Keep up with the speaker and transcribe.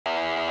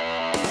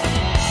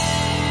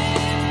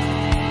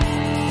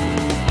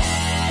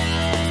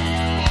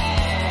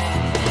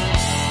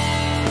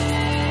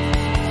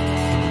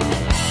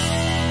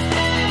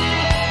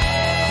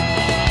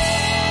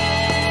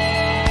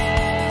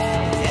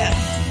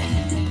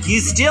You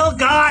still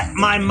got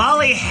my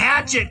Molly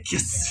Hatchet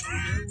cassette.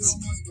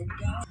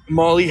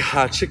 Molly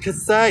Hatchet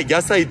cassette?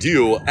 Yes, I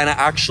do. And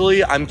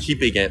actually, I'm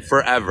keeping it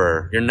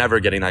forever. You're never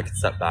getting that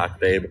cassette back,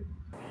 babe.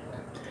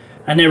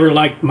 I never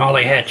liked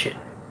Molly Hatchet,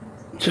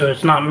 so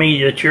it's not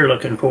me that you're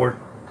looking for.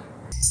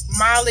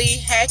 Molly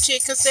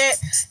Hatchet cassette?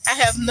 I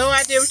have no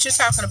idea what you're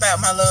talking about,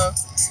 my love.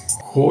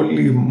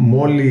 Holy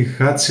Molly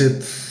Hatchet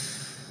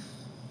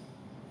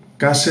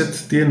Cassette,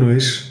 τι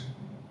εννοείς?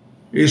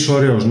 Είσαι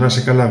ωραίος, να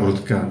είσαι καλά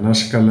αγροτικά, να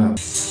είσαι καλά.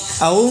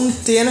 Aún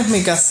tienes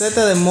mi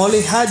caseta de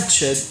Molly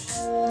Hatchet.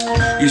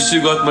 You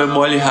still got my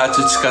Molly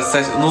Hatchet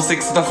cassette. Não sei o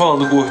que você tá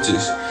falando,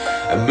 Curtis.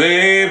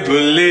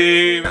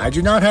 Maybelline. I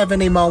do not have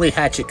any Molly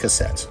Hatchet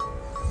cassettes.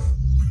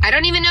 I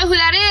don't even know who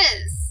that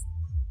is.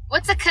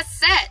 What's a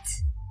cassette?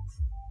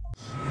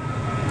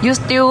 You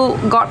still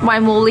got my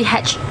Molly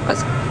Hatchet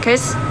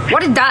case?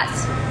 What is that?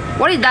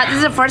 What is that? This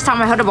is the first time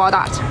I heard about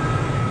that.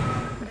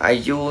 I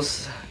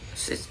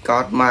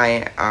got my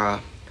อ่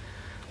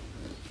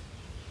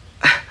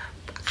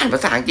านภา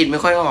ษาอังกฤษไม่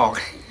ค่อยออก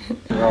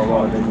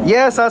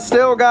Yes, I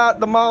still got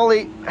the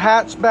Molly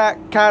hatchback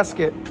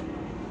casket.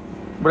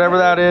 Whatever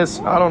that is,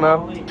 I don't know.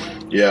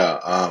 Yeah,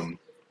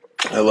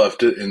 I left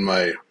it in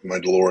my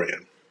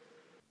DeLorean.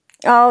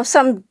 Oh,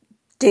 some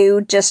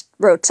dude just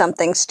wrote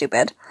something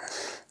stupid.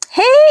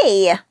 Hey!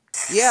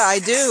 Yeah, I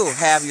do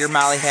have your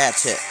Molly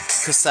Hatchet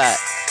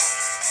cassette.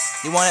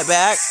 You want it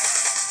back?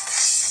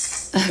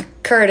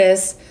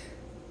 Curtis.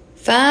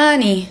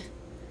 Funny.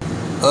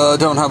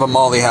 Don't have a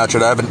Molly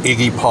Hatchet, I have an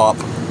Iggy Pop.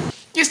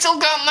 You still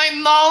got my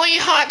Molly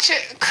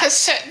Hatchet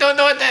cassette. Don't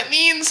know what that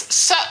means.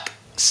 Sup.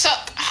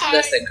 Hi.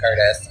 Listen,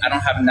 Curtis, I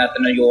don't have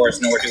nothing of yours,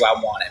 nor do I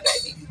want it,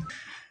 baby.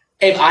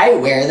 If I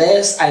wear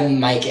this, I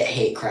might get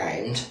hate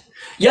crimed.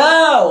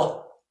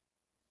 Yo!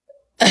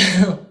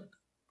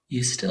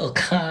 You still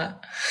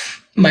got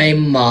my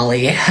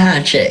Molly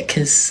Hatchet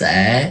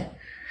cassette.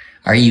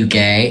 Are you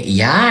gay?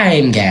 Yeah,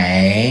 I'm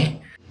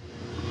gay.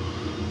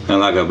 Kind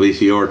of like a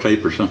VCR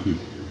tape or something.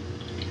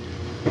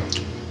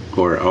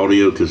 Or an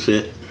audio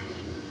cassette.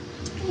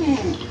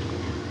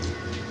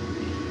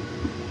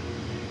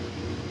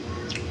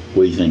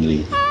 What do you think it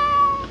is?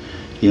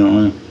 You don't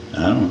know? I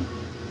don't know.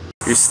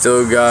 You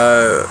still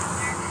got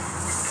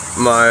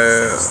my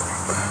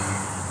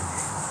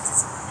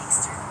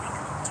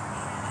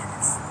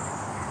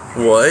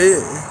what?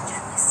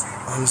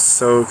 I'm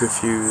so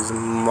confused.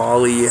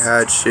 Molly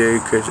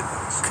Hatchet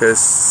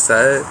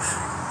cassette?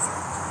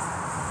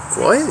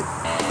 What?